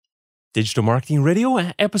Digital Marketing Radio,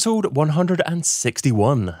 episode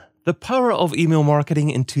 161. The power of email marketing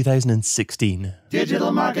in 2016.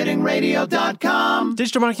 DigitalMarketingRadio.com.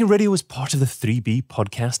 Digital Marketing Radio is part of the 3B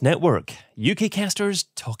Podcast Network, UK casters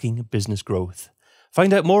talking business growth.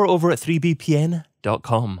 Find out more over at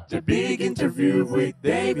 3bpn.com. The Big Interview with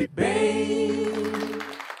David Bain.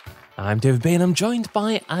 I'm David Bain. I'm joined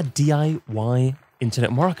by a DIY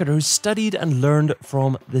internet marketer who's studied and learned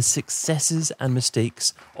from the successes and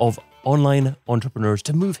mistakes of online entrepreneurs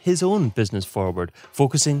to move his own business forward,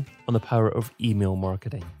 focusing on the power of email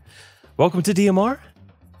marketing. Welcome to DMR,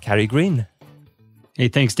 Carrie Green. Hey,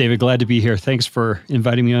 thanks, David. Glad to be here. Thanks for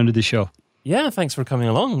inviting me onto the show. Yeah, thanks for coming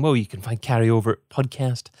along. Well, you can find Carrie over at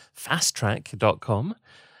podcastfasttrack.com.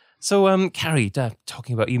 So, Carrie,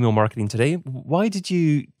 talking about email marketing today, why did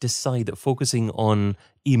you decide that focusing on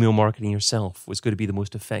email marketing yourself was going to be the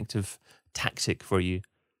most effective tactic for you?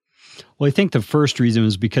 Well, I think the first reason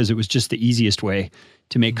was because it was just the easiest way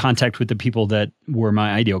to make contact with the people that were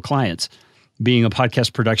my ideal clients. Being a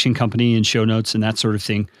podcast production company and show notes and that sort of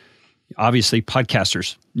thing, obviously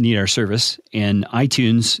podcasters need our service, and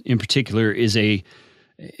iTunes in particular is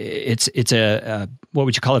it's a what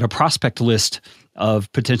would you call it, a prospect list of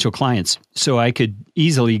potential clients. So I could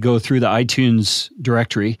easily go through the iTunes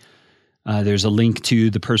directory. There's a link to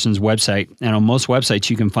the person's website, and on most websites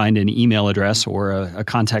you can find an email address or a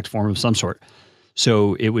contact form of some sort.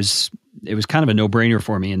 So it was kind of a no-brainer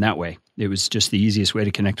for me in that way. It was just the easiest way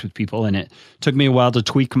to connect with people, and it took me a while to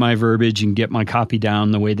tweak my verbiage and get my copy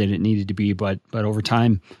down the way that it needed to be. But over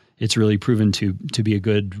time, it's really proven to be a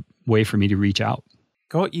good way for me to reach out.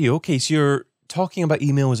 Got you. Okay, so you're talking about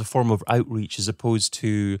email as a form of outreach as opposed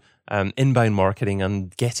to inbound marketing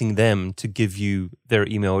and getting them to give you their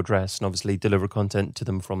email address and obviously deliver content to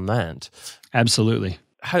them from that. Absolutely.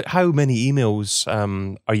 How many emails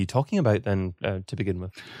are you talking about then to begin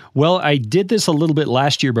with? Well, I did this a little bit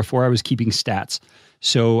last year before I was keeping stats.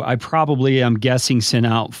 So I probably, I'm guessing, sent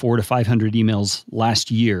out 400 to 500 emails last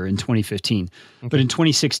year in 2015. Okay. But in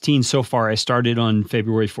 2016, so far, I started on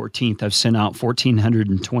February 14th. I've sent out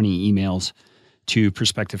 1,420 emails to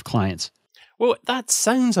prospective clients. Well, that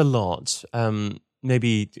sounds a lot.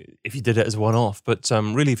 Maybe if you did it as one-off, but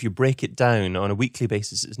really if you break it down on a weekly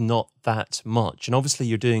basis, it's not that much. And obviously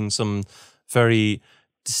you're doing some very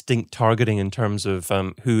distinct targeting in terms of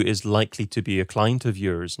who is likely to be a client of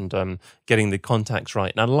yours and getting the contacts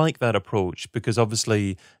right. And I like that approach because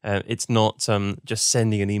obviously it's not just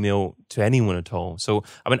sending an email to anyone at all. So,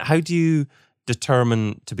 I mean, how do you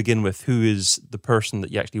determine to begin with who is the person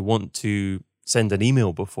that you actually want to send an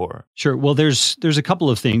email before? Sure. Well, there's a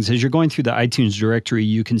couple of things. As you're going through the iTunes directory,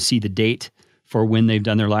 you can see the date for when they've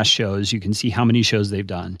done their last shows. You can see how many shows they've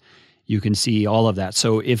done. You can see all of that.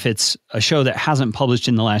 So if it's a show that hasn't published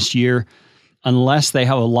in the last year, unless they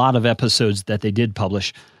have a lot of episodes that they did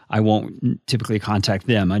publish, I won't typically contact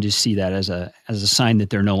them. I just see that as a sign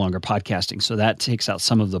that they're no longer podcasting. So that takes out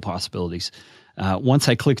some of the possibilities. Once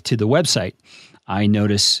I click to the website, I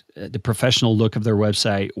notice the professional look of their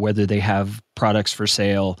website, whether they have products for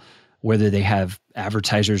sale, whether they have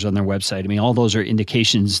advertisers on their website. I mean, all those are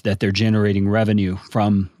indications that they're generating revenue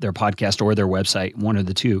from their podcast or their website, one of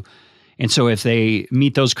the two. And so if they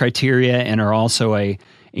meet those criteria and are also a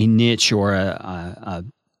niche or a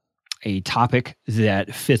topic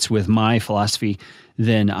that fits with my philosophy,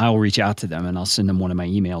 then I'll reach out to them and I'll send them one of my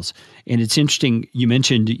emails. And it's interesting, you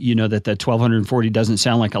mentioned, that the 1,240 doesn't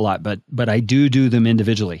sound like a lot, but I do them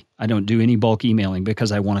individually. I don't do any bulk emailing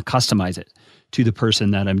because I want to customize it to the person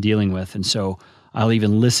that I'm dealing with. And so I'll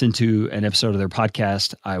even listen to an episode of their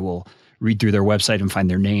podcast. I will read through their website and find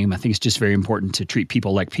their name. I think it's just very important to treat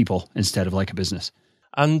people like people instead of like a business.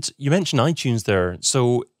 And you mentioned iTunes there.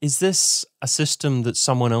 So is this a system that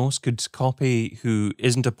someone else could copy who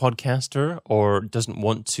isn't a podcaster or doesn't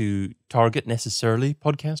want to target necessarily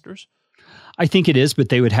podcasters? I think it is, but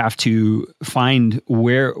they would have to find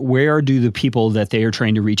where do the people that they are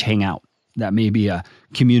trying to reach hang out. That may be a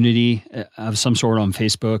community of some sort on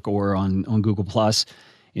Facebook or on Google+.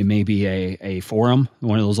 It may be a forum,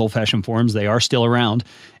 one of those old-fashioned forums. They are still around.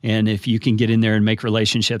 And if you can get in there and make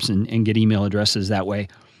relationships and get email addresses that way,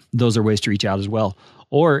 those are ways to reach out as well.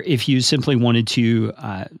 Or if you simply wanted to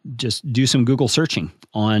just do some Google searching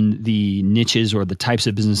on the niches or the types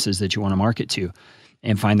of businesses that you want to market to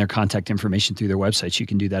and find their contact information through their websites, you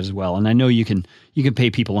can do that as well. And I know you can pay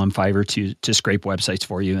people on Fiverr to scrape websites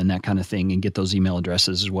for you and that kind of thing and get those email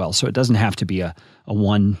addresses as well. So it doesn't have to be a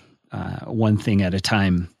one thing at a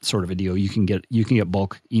time sort of a deal. You can get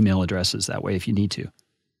bulk email addresses that way if you need to.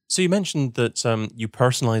 So you mentioned that you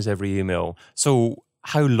personalize every email. So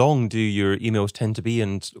how long do your emails tend to be,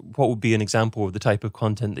 and what would be an example of the type of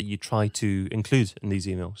content that you try to include in these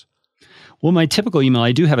emails? Well, my typical email,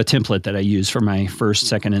 I do have a template that I use for my first,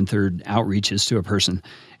 second, and third outreaches to a person,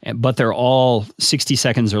 but they're all 60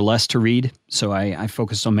 seconds or less to read. So I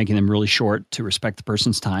focused on making them really short to respect the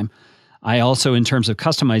person's time. I also, in terms of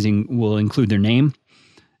customizing, will include their name.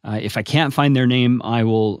 If I can't find their name, I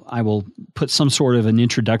will put some sort of an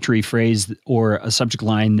introductory phrase or a subject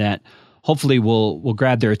line that hopefully will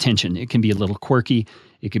grab their attention. It can be a little quirky,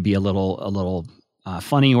 it could be a little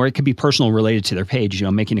funny, or it could be personal related to their page,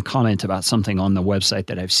 making a comment about something on the website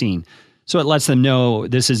that I've seen. So it lets them know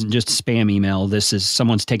this isn't just a spam email. This is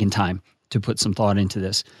someone's taken time to put some thought into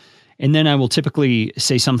this. And then I will typically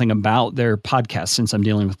say something about their podcast, since I'm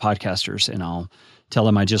dealing with podcasters, and I'll tell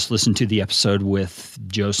them I just listened to the episode with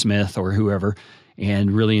Joe Smith or whoever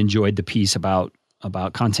and really enjoyed the piece about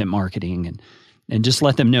content marketing, and just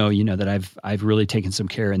let them know, that I've really taken some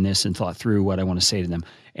care in this and thought through what I want to say to them.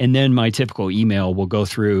 And then my typical email will go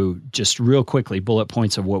through just real quickly bullet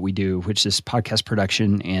points of what we do, which is podcast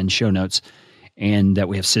production and show notes, and that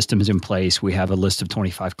we have systems in place. We have a list of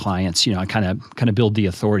 25 clients. I kind of build the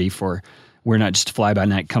authority for, we're not just a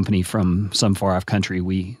fly-by-night company from some far-off country.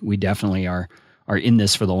 We definitely are in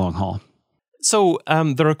this for the long haul. So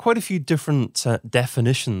there are quite a few different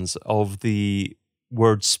definitions of the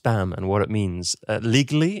word spam and what it means.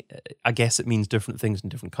 Legally, I guess it means different things in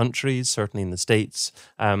different countries, certainly in the States,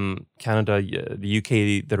 Canada, the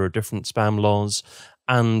UK, there are different spam laws.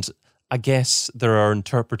 And I guess there are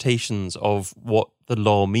interpretations of what the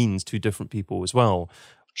law means to different people as well.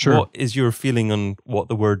 Sure. What is your feeling on what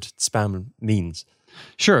the word spam means?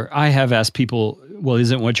 Sure. I have asked people, well,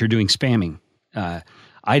 isn't what you're doing spamming?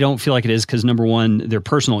 I don't feel like it is because, number one, they're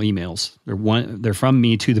personal emails. They're from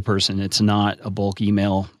me to the person. It's not a bulk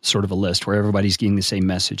email sort of a list where everybody's getting the same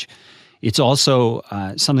message. It's also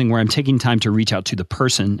something where I'm taking time to reach out to the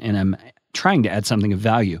person and I'm trying to add something of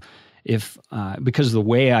value. Because of the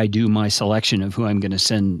way I do my selection of who I'm going to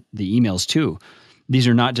send the emails to, these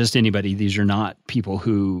are not just anybody. These are not people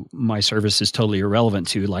who my service is totally irrelevant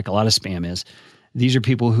to, like a lot of spam is. These are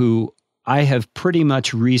people who I have pretty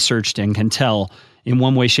much researched and can tell in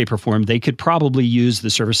one way, shape, or form they could probably use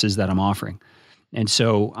the services that I'm offering. And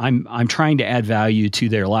so I'm trying to add value to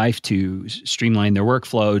their life, to streamline their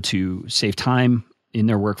workflow, to save time in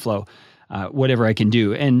their workflow, whatever I can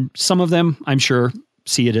do. And some of them, I'm sure,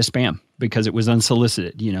 see it as spam because it was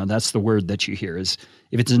unsolicited. That's the word that you hear is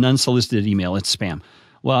if it's an unsolicited email, it's spam.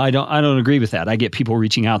 Well, I don't agree with that. I get people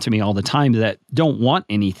reaching out to me all the time that don't want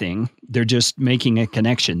anything. They're just making a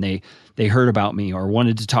connection. They heard about me or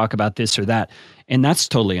wanted to talk about this or that, and that's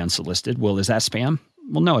totally unsolicited. Well, is that spam?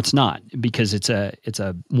 Well, no, it's not, because it's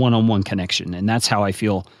a one-on-one connection, and that's how I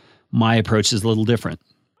feel my approach is a little different.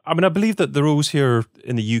 I mean, I believe that the rules here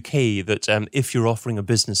in the UK that if you're offering a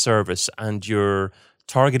business service and you're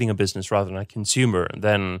targeting a business rather than a consumer,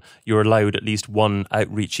 then you're allowed at least one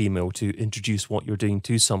outreach email to introduce what you're doing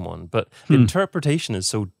to someone. But the interpretation is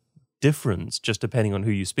so different just depending on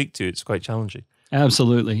who you speak to. It's quite challenging.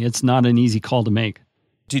 Absolutely. It's not an easy call to make.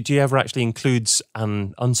 Do you ever actually include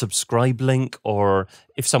an unsubscribe link? Or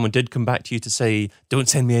if someone did come back to you to say, don't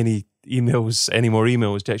send me any more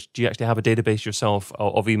emails, do you actually have a database yourself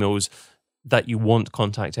of emails that you won't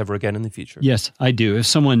contact ever again in the future? Yes, I do.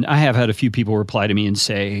 I have had a few people reply to me and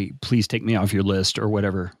say, please take me off your list, or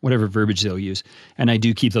whatever verbiage they'll use. And I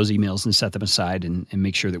do keep those emails and set them aside and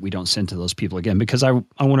make sure that we don't send to those people again, because I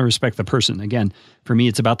want to respect the person. Again, for me,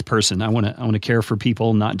 it's about the person. I want to care for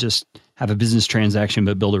people, not just have a business transaction,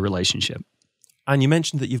 but build a relationship. And you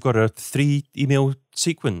mentioned that you've got a 3 email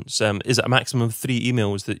sequence. Is it a maximum of 3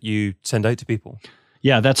 emails that you send out to people?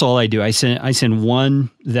 Yeah, that's all I do. I send one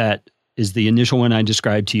that is the initial one I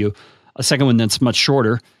described to you. A second one that's much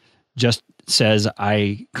shorter, just says,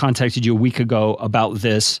 I contacted you a week ago about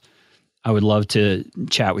this. I would love to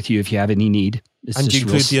chat with you if you have any need. And do you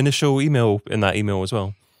include the initial email in that email as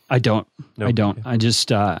well? I don't. No. I don't. I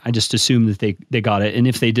just assume that they got it. And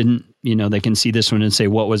if they didn't, they can see this one and say,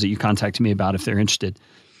 what was it you contacted me about if they're interested.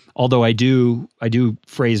 Although I do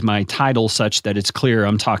phrase my title such that it's clear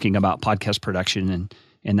I'm talking about podcast production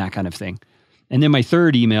and that kind of thing. And then my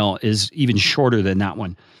third email is even shorter than that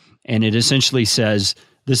one. And it essentially says,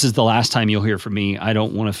 this is the last time you'll hear from me. I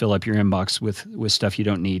don't want to fill up your inbox with stuff you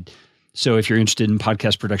don't need. So if you're interested in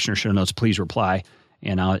podcast production or show notes, please reply,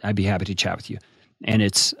 and I'd be happy to chat with you. And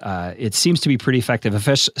it seems to be pretty effective,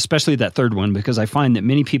 especially that third one, because I find that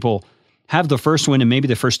many people have the first one and maybe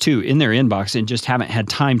the first 2 in their inbox and just haven't had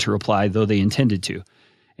time to reply, though they intended to.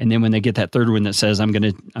 And then when they get that third one that says, I'm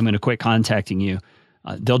going to quit contacting you,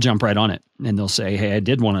 they'll jump right on it and they'll say, "Hey, I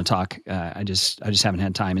did want to talk. I just haven't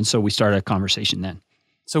had time." And so we start a conversation then.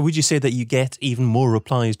 So would you say that you get even more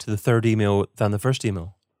replies to the third email than the first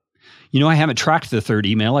email? I haven't tracked the third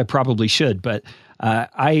email. I probably should, but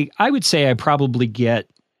I would say I probably get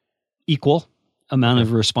equal amount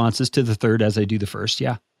of responses to the third as I do the first.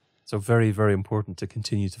 Yeah. So very, very important to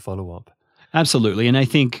continue to follow up. Absolutely. And I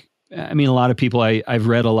think, a lot of people, I've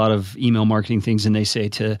read a lot of email marketing things and they say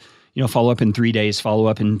to, follow up in 3 days, follow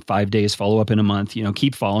up in 5 days, follow up in a month,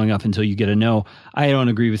 keep following up until you get a no. I don't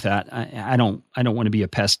agree with that. I don't want to be a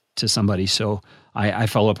pest to somebody. So I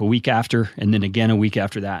follow up a week after and then again a week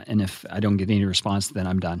after that. And if I don't get any response, then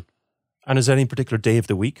I'm done. And is there any particular day of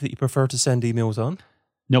the week that you prefer to send emails on?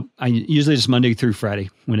 Nope. I usually just Monday through Friday.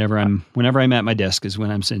 Whenever I'm at my desk is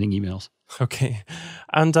when I'm sending emails. Okay.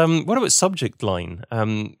 And what about subject line?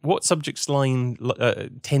 What subject line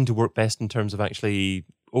tend to work best in terms of actually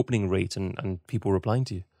opening rate and people replying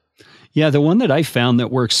to you? Yeah, the one that I found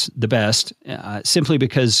that works the best, simply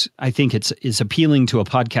because I think it's appealing to a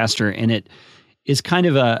podcaster, and it is kind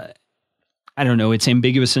of it's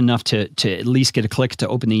ambiguous enough to at least get a click to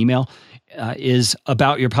open the email, is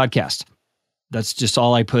about your podcast. That's just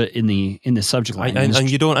all I put in the subject line. And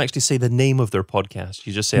you don't actually say the name of their podcast.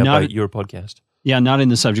 You just say about your podcast. Yeah, not in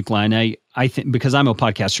the subject line. I think because I'm a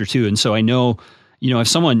podcaster too, and so I know, if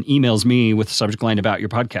someone emails me with a subject line about your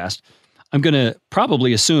podcast, I'm going to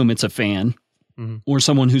probably assume it's a fan or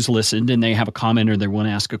someone who's listened and they have a comment or they want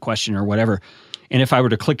to ask a question or whatever. And if I were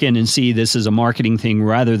to click in and see this is a marketing thing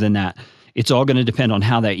rather than that, it's all going to depend on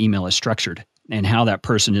how that email is structured and how that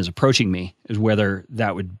person is approaching me, is whether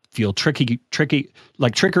that would feel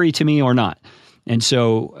like trickery to me or not. And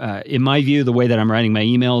so in my view, the way that I'm writing my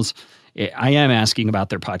emails, I am asking about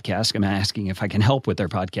their podcast. I'm asking if I can help with their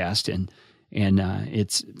podcast, and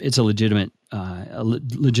it's a legitimate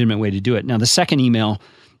way to do it. Now, the second email,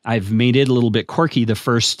 I've made it a little bit quirky. The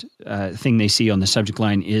first thing they see on the subject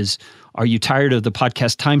line is, "Are you tired of the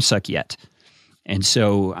podcast time suck yet?" And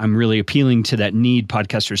so I'm really appealing to that need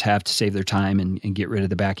podcasters have to save their time and get rid of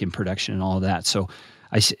the back-end production and all of that. So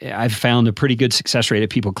I've found a pretty good success rate of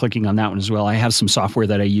people clicking on that one as well. I have some software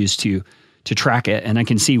that I use to track it, and I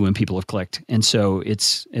can see when people have clicked. And so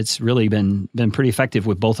it's really been pretty effective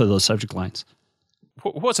with both of those subject lines.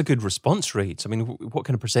 What's a good response rate? I mean, what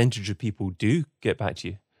kind of percentage of people do get back to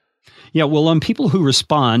you? Yeah, well, on people who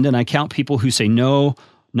respond, and I count people who say no,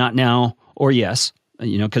 not now, or yes,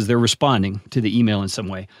 because they're responding to the email in some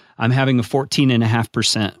way, I'm having a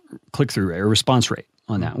 14.5% click-through rate or response rate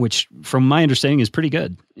on that, which from my understanding is pretty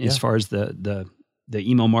good as far as the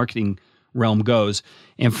email marketing realm goes.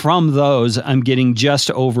 And from those, I'm getting just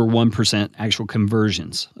over 1% actual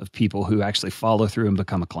conversions of people who actually follow through and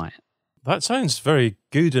become a client. That sounds very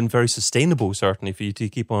good and very sustainable, certainly, for you to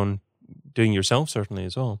keep on doing yourself, certainly,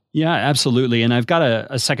 as well. Yeah, absolutely. And I've got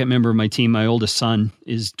a second member of my team. My oldest son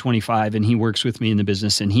is 25, and he works with me in the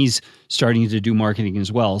business, and he's starting to do marketing as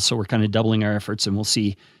well. So we're kind of doubling our efforts, and we'll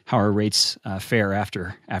see how our rates fare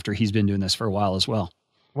after he's been doing this for a while as well.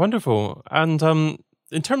 Wonderful. And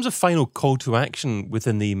in terms of final call to action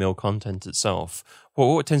within the email content itself,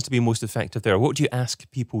 what tends to be most effective there? What do you ask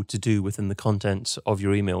people to do within the content of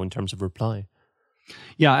your email in terms of reply?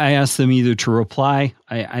 Yeah, I ask them either to reply.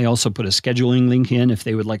 I also put a scheduling link in if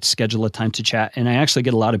they would like to schedule a time to chat. And I actually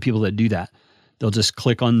get a lot of people that do that. They'll just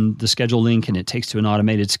click on the schedule link and it takes to an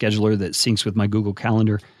automated scheduler that syncs with my Google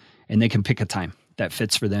Calendar, and they can pick a time that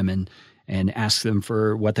fits for them and ask them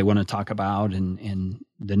for what they want to talk about and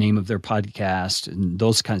the name of their podcast and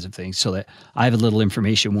those kinds of things, so that I have a little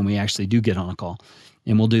information when we actually do get on a call.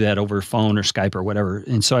 And we'll do that over phone or Skype or whatever.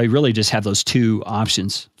 And so I really just have those two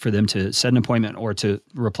options for them to set an appointment or to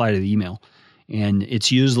reply to the email. And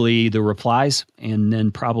it's usually the replies, and then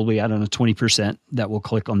probably, 20% that will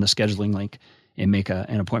click on the scheduling link and make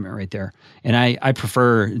an appointment right there. And I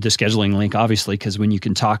prefer the scheduling link, obviously, because when you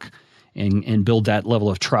can talk and build that level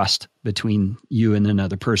of trust between you and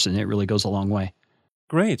another person, it really goes a long way.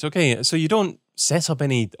 Great. Okay. So you don't set up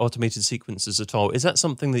any automated sequences at all. Is that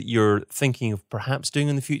something that you're thinking of perhaps doing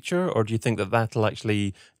in the future, or do you think that that'll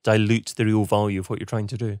actually dilute the real value of what you're trying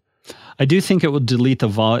to do? I do think it will delete the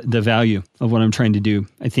value of what I'm trying to do.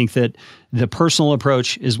 I think that the personal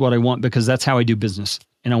approach is what I want, because that's how I do business.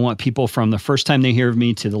 And I want people from the first time they hear of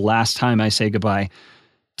me to the last time I say goodbye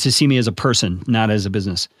to see me as a person, not as a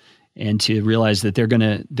business. And to realize that they're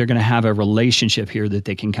gonna have a relationship here that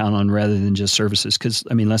they can count on rather than just services. Because,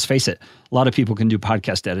 let's face it, a lot of people can do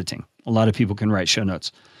podcast editing. A lot of people can write show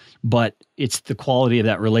notes. But it's the quality of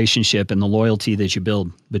that relationship and the loyalty that you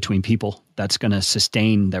build between people that's going to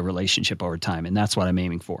sustain that relationship over time. And that's what I'm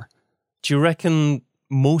aiming for. Do you reckon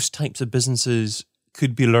most types of businesses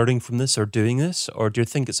could be learning from this or doing this? Or do you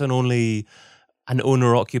think it's only an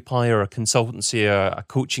owner-occupier, a consultancy, a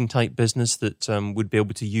coaching type business that would be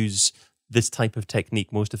able to use this type of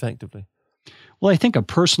technique most effectively? Well, I think a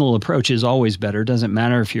personal approach is always better. It doesn't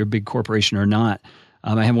matter if you're a big corporation or not.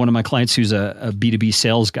 I have one of my clients who's a B2B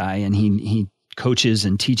sales guy, and he coaches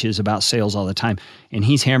and teaches about sales all the time. And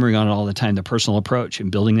he's hammering on it all the time, the personal approach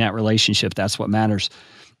and building that relationship. That's what matters.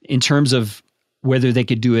 In terms of whether they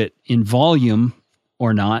could do it in volume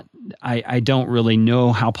or not, I don't really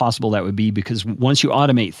know how possible that would be, because once you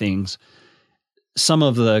automate things, some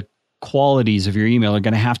of the qualities of your email are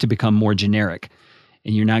going to have to become more generic.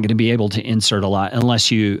 And you're not going to be able to insert a lot unless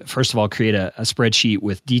you, first of all, create a spreadsheet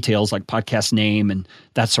with details like podcast name and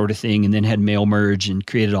that sort of thing, and then had mail merge and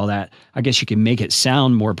created all that. I guess you can make it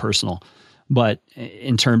sound more personal. But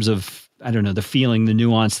in terms of, I don't know, the feeling, the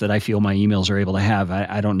nuance that I feel my emails are able to have,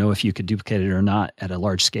 I don't know if you could duplicate it or not at a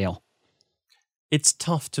large scale. It's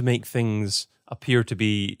tough to make things appear to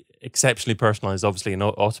be exceptionally personalized, obviously, and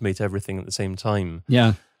automate everything at the same time.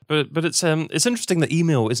 Yeah. But it's interesting that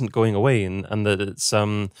email isn't going away, and that it's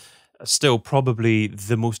still probably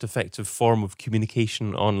the most effective form of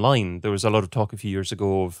communication online. There was a lot of talk a few years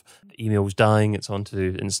ago of emails dying. It's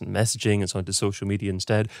onto instant messaging. It's onto social media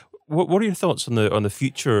instead. What are your thoughts on the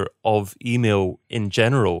future of email in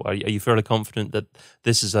general? Are you fairly confident that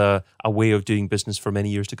this is a way of doing business for many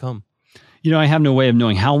years to come? You know, I have no way of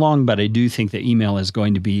knowing how long, but I do think that email is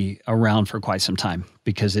going to be around for quite some time,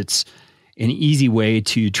 because it's an easy way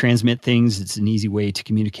to transmit things. It's an easy way to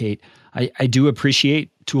communicate. I do appreciate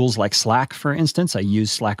tools like Slack, for instance. I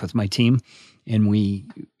use Slack with my team, and we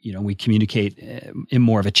communicate in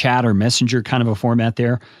more of a chat or messenger kind of a format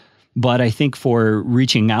there. But I think for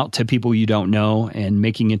reaching out to people you don't know and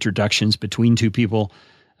making introductions between two people,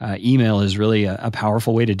 email is really a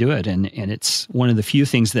powerful way to do it. And it's one of the few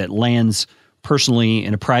things that lands personally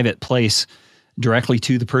in a private place directly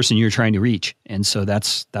to the person you're trying to reach. And so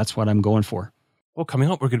that's what I'm going for. Well, coming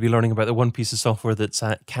up, we're going to be learning about the one piece of software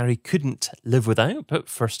that Carey couldn't live without. But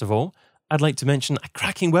first of all, I'd like to mention a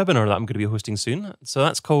cracking webinar that I'm going to be hosting soon. So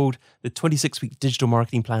that's called the 26-Week Digital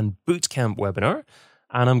Marketing Plan Bootcamp webinar.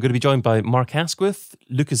 And I'm going to be joined by Mark Asquith,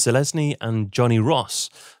 Lucas Zelezny, and Johnny Ross.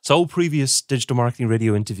 So all previous Digital Marketing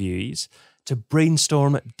Radio interviewees to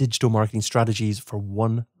brainstorm digital marketing strategies for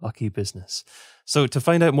one lucky business. So to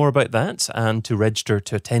find out more about that and to register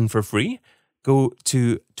to attend for free, go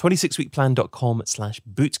to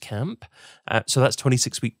 26weekplan.com/bootcamp. So that's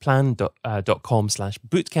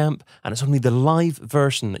 26weekplan.com/bootcamp. And it's only the live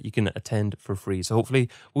version that you can attend for free. So hopefully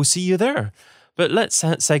we'll see you there. But let's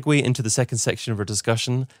segue into the second section of our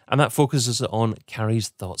discussion, and that focuses on Carey's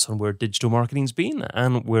thoughts on where digital marketing's been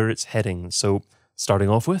and where it's heading. So starting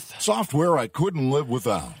off with software I couldn't live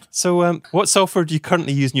without. So what software do you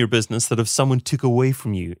currently use in your business that if someone took away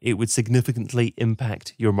from you, it would significantly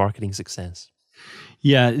impact your marketing success?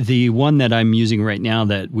 Yeah, the one that I'm using right now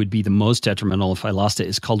that would be the most detrimental if I lost it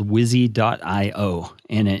is called Wizzy.io,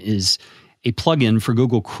 and it is a plugin for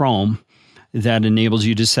Google Chrome that enables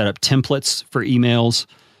you to set up templates for emails,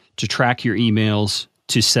 to track your emails,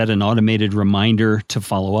 to set an automated reminder to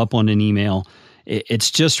follow up on an email.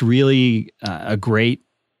 It's just really a great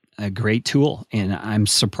tool, and I'm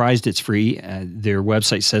surprised it's free. Their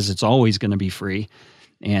website says it's always going to be free,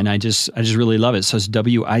 and I just really love it. So it's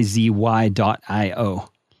Wizzy.io.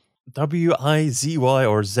 Wizzy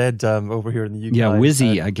or Z over here in the UK. Yeah,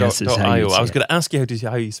 Wizzy, I guess is how you say it. I was going to ask you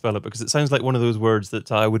how you spell it, because it sounds like one of those words that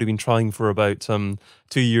I would have been trying for about 2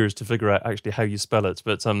 years to figure out actually how you spell it.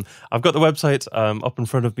 But I've got the website up in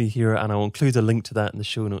front of me here, and I'll include a link to that in the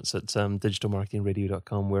show notes at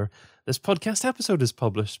digitalmarketingradio.com, where this podcast episode is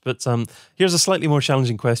published. But here's a slightly more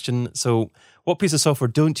challenging question. So what piece of software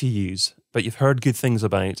don't you use, but you've heard good things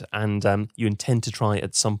about, and you intend to try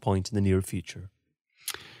at some point in the near future?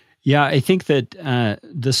 Yeah, I think that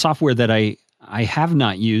the software that I have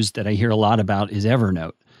not used that I hear a lot about is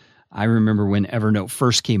Evernote. I remember when Evernote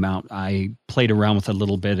first came out, I played around with it a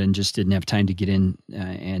little bit and just didn't have time to get in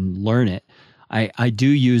and learn it. I do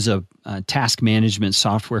use a task management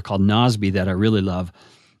software called Nozbe that I really love,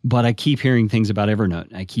 but I keep hearing things about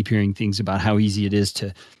Evernote. I keep hearing things about how easy it is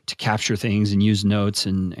to capture things and use notes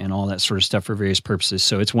and all that sort of stuff for various purposes.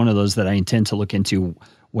 So it's one of those that I intend to look into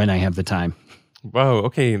when I have the time. Wow,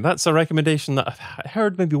 okay, that's a recommendation that I've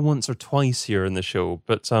heard maybe once or twice here in the show,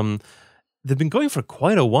 but they've been going for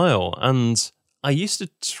quite a while, and I used to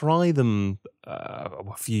try them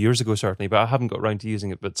a few years ago, certainly, but I haven't got around to using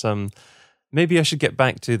it. But maybe I should get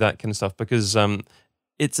back to that kind of stuff, because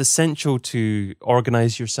it's essential to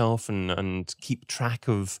organize yourself and keep track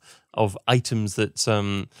of items that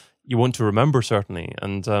you want to remember, certainly.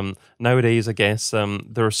 And nowadays, I guess,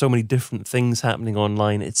 there are so many different things happening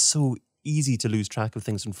online. It's so easy to lose track of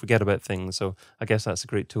things and forget about things. So I guess that's a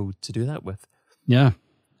great tool to do that with. Yeah,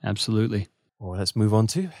 absolutely. Well, let's move on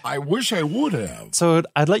to. I wish I would have. So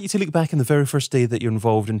I'd like you to look back in the very first day that you're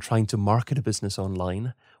involved in trying to market a business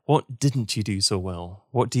online. What didn't you do so well?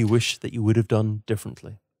 What do you wish that you would have done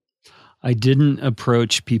differently? I didn't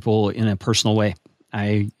approach people in a personal way.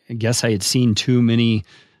 I guess I had seen too many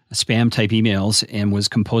spam type emails and was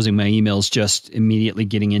composing my emails just immediately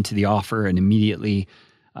getting into the offer and immediately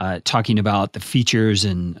talking about the features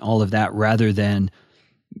and all of that rather than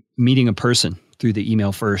meeting a person through the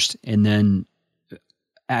email first and then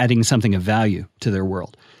adding something of value to their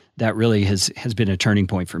world. That really has been a turning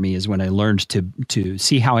point for me, is when I learned to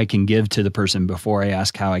see how I can give to the person before I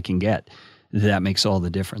ask how I can get. That makes all the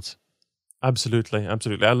difference. Absolutely,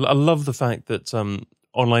 absolutely. I love the fact that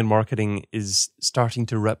online marketing is starting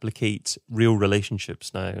to replicate real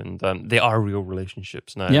relationships now, and they are real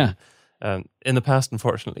relationships now. Yeah. In the past,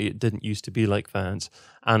 unfortunately, it didn't used to be like that,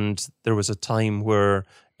 and there was a time where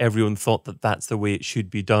everyone thought that that's the way it should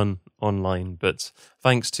be done online. But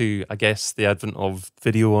thanks to, I guess, the advent of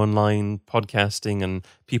video online, podcasting, and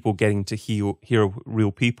people getting to hear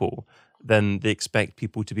real people, then they expect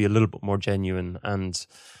people to be a little bit more genuine. And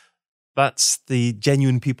that's the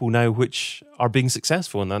genuine people now which are being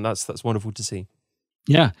successful. And that's wonderful to see.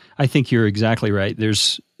 Yeah, I think you're exactly right.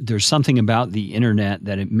 There's something about the internet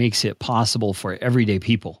that it makes it possible for everyday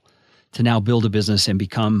people to now build a business and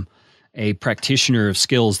become a practitioner of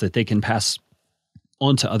skills that they can pass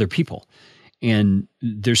on to other people. And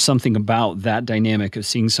there's something about that dynamic of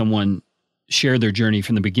seeing someone share their journey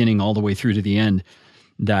from the beginning all the way through to the end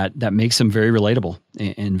that makes them very relatable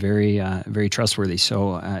and very very trustworthy.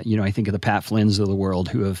 So I think of the Pat Flynn's of the world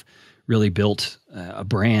who have really built a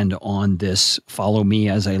brand on this follow me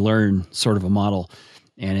as I learn sort of a model,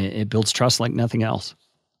 and it builds trust like nothing else.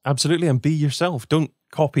 Absolutely, and be yourself. Don't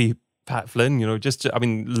copy Pat Flynn,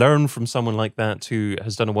 learn from someone like that who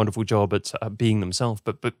has done a wonderful job at being themselves,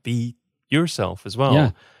 but be yourself as well.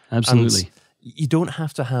 Yeah, absolutely. And you don't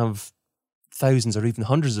have to have thousands or even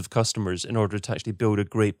hundreds of customers in order to actually build a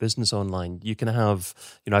great business online. You can have,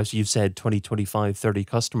 as you've said, 20, 25, 30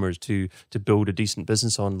 customers to build a decent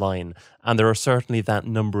business online. And there are certainly that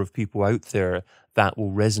number of people out there that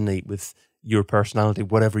will resonate with your personality,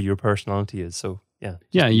 whatever your personality is. So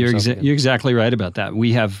yeah, you're exactly right about that.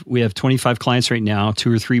 We have 25 clients right now,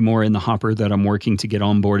 2 or 3 more in the hopper that I'm working to get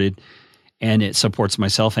onboarded, and it supports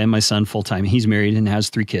myself and my son full time. He's married and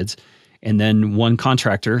has 3 kids, and then 1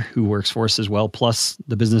 contractor who works for us as well. Plus,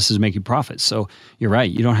 the business is making profits. So you're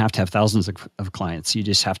right. You don't have to have thousands of clients. You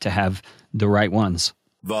just have to have the right ones.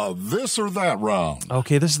 The this or that round.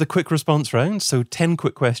 Okay, this is the quick response round. So 10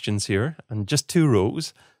 quick questions here, and just 2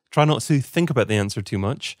 rows. Try not to think about the answer too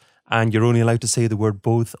much. And you're only allowed to say the word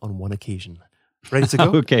both on 1 occasion. Ready to go?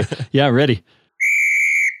 Okay. Yeah, ready.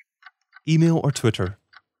 Email or Twitter?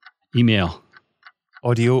 Email.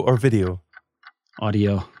 Audio or video?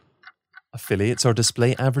 Audio. Affiliates or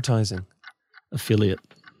display advertising? Affiliate.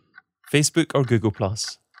 Facebook or Google+?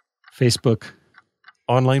 Facebook.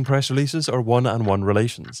 Online press releases or one-on-one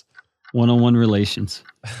relations? One-on-one relations.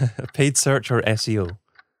 Paid search or SEO?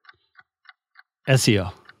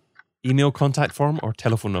 SEO. Email contact form or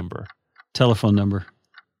telephone number? Telephone number.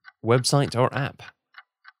 Website or app?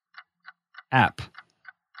 App.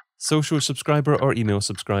 Social subscriber or email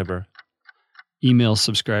subscriber? Email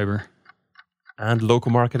subscriber. And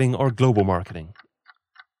local marketing or global marketing?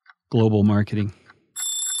 Global marketing.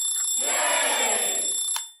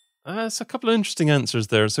 That's a couple of interesting answers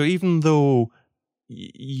there. So even though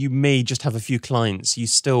you may just have a few clients, you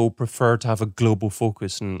still prefer to have a global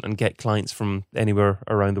focus and get clients from anywhere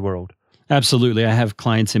around the world. Absolutely. I have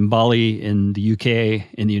clients in Bali, in the UK,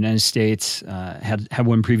 in the United States, had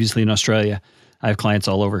one previously in Australia. I have clients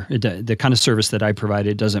all over. The kind of service that I provide,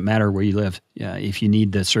 it doesn't matter where you live. If you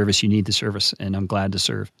need the service, you need the service, and I'm glad to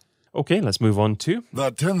serve. Okay, let's move on to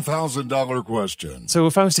the $10,000 question. So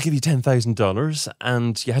if I was to give you $10,000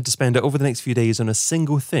 and you had to spend it over the next few days on a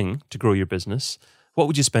single thing to grow your business, what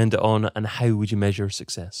would you spend it on, and how would you measure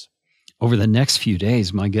success? Over the next few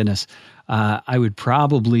days, my goodness, I would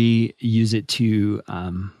probably use it to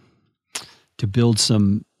build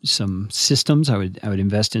some systems. I would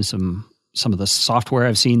invest in some of the software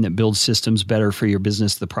I've seen that builds systems better for your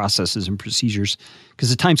business, the processes and procedures, because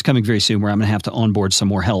the time's coming very soon where I'm going to have to onboard some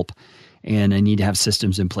more help, and I need to have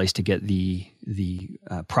systems in place to get the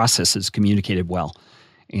processes communicated well.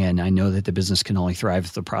 And I know that the business can only thrive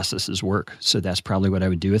if the processes work. So that's probably what I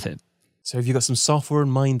would do with it. So have you got some software in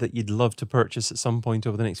mind that you'd love to purchase at some point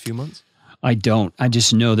over the next few months? I don't. I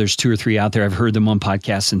just know there's 2 or 3 out there. I've heard them on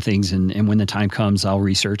podcasts and things, and when the time comes, I'll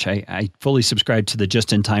research. I fully subscribe to the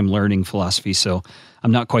just-in-time learning philosophy, so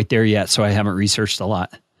I'm not quite there yet, so I haven't researched a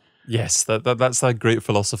lot. Yes, that's a great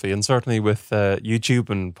philosophy. And certainly with YouTube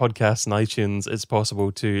and podcasts and iTunes, it's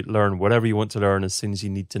possible to learn whatever you want to learn as soon as you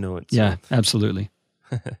need to know it. So. Yeah, absolutely.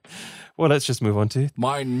 Well, let's just move on to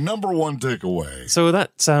my number one takeaway. So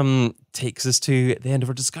that takes us to the end of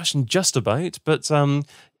our discussion just about. But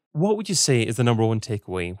what would you say is the number one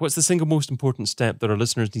takeaway? What's the single most important step that our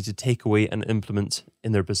listeners need to take away and implement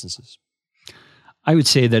in their businesses? I would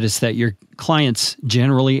say that it's that your clients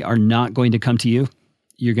generally are not going to come to you.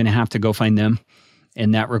 You're going to have to go find them.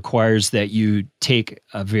 And that requires that you take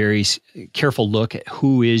a very careful look at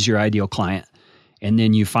who is your ideal client. And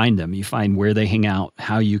then you find them. You find where they hang out,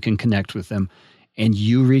 how you can connect with them, and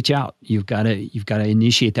you reach out. You've got to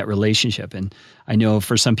initiate that relationship. And I know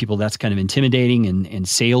for some people that's kind of intimidating and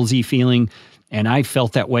salesy feeling. And I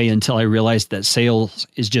felt that way until I realized that sales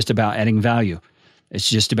is just about adding value. It's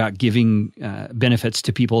just about giving benefits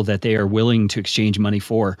to people that they are willing to exchange money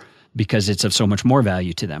for because it's of so much more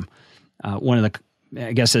value to them. I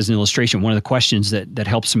guess as an illustration, one of the questions that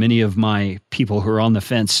helps many of my people who are on the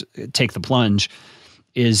fence take the plunge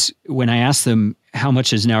is when I ask them, how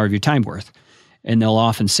much is an hour of your time worth? And they'll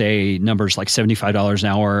often say numbers like $75 an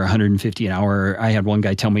hour, $150 an hour. I had one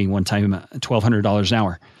guy tell me one time $1,200 an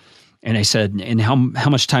hour. And I said, and how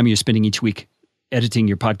much time are you spending each week editing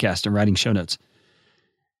your podcast and writing show notes?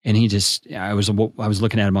 And I was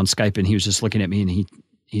looking at him on Skype and he was just looking at me and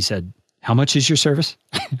he said, how much is your service?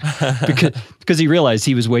 because he realized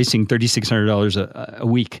he was wasting $3,600 a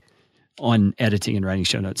week on editing and writing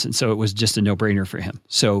show notes. And so it was just a no-brainer for him.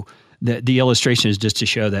 So the illustration is just to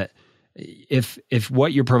show that if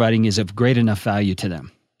what you're providing is of great enough value to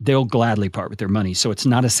them, they'll gladly part with their money. So it's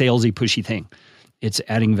not a salesy, pushy thing. It's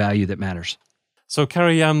adding value that matters. So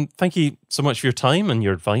Carey, thank you so much for your time and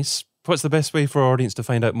your advice. What's the best way for our audience to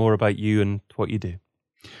find out more about you and what you do?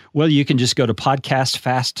 Well, you can just go to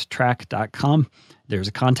podcastfasttrack.com. There's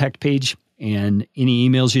a contact page, and any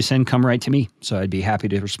emails you send come right to me. So I'd be happy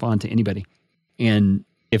to respond to anybody. And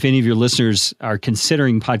if any of your listeners are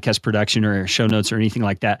considering podcast production or show notes or anything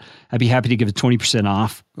like that, I'd be happy to give it 20%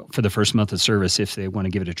 off for the first month of service if they want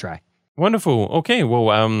to give it a try. Wonderful. Okay.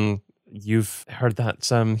 Well, you've heard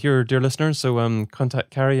that here, dear listeners. So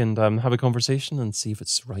contact Carey and have a conversation and see if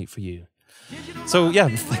it's right for you. So yeah,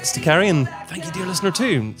 thanks to Carey and thank you, dear listener,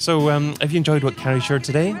 too. So if you enjoyed what Carey shared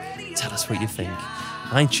today, tell us what you think.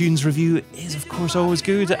 iTunes review is, of course, always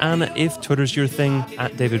good. And if Twitter's your thing,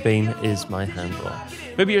 @DavidBain is my handle.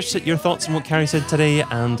 Maybe your thoughts on what Carey said today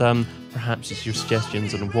and perhaps it's your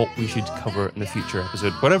suggestions on what we should cover in a future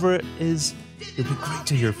episode. Whatever it is, it'd be great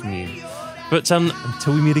to hear from you. But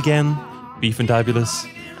until we meet again, be fabulous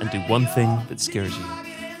and do one thing that scares you.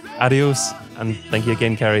 Adios, and thank you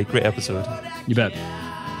again, Carey. Great episode. You bet.